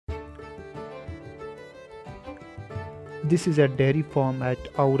This is a dairy farm at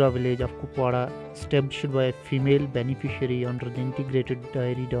Aura village of Kupwara, established by a female beneficiary under the Integrated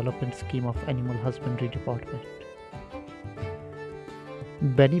Dairy Development Scheme of Animal Husbandry Department.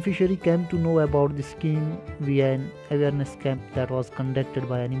 Beneficiary came to know about the scheme via an awareness camp that was conducted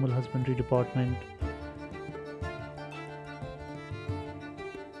by Animal Husbandry Department.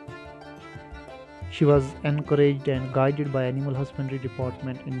 She was encouraged and guided by Animal Husbandry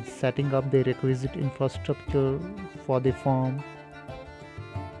Department in setting up the requisite infrastructure for the farm.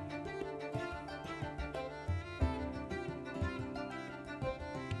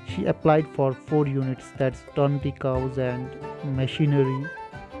 She applied for 4 units, that's 20 cows and machinery,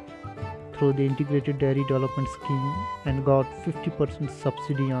 through the Integrated Dairy Development Scheme and got 50%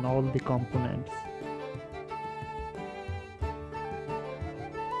 subsidy on all the components.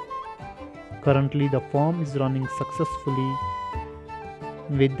 Currently, the farm is running successfully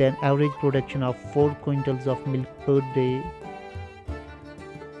with an average production of 4 quintals of milk per day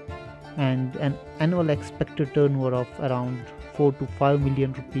and an annual expected turnover of around 4 to 5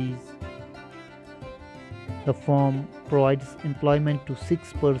 million rupees. The farm provides employment to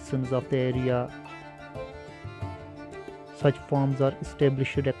 6 persons of the area. Such farms are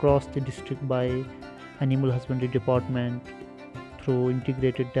established across the district by Animal Husbandry Department through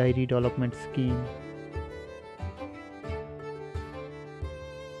Integrated Dairy Development Scheme.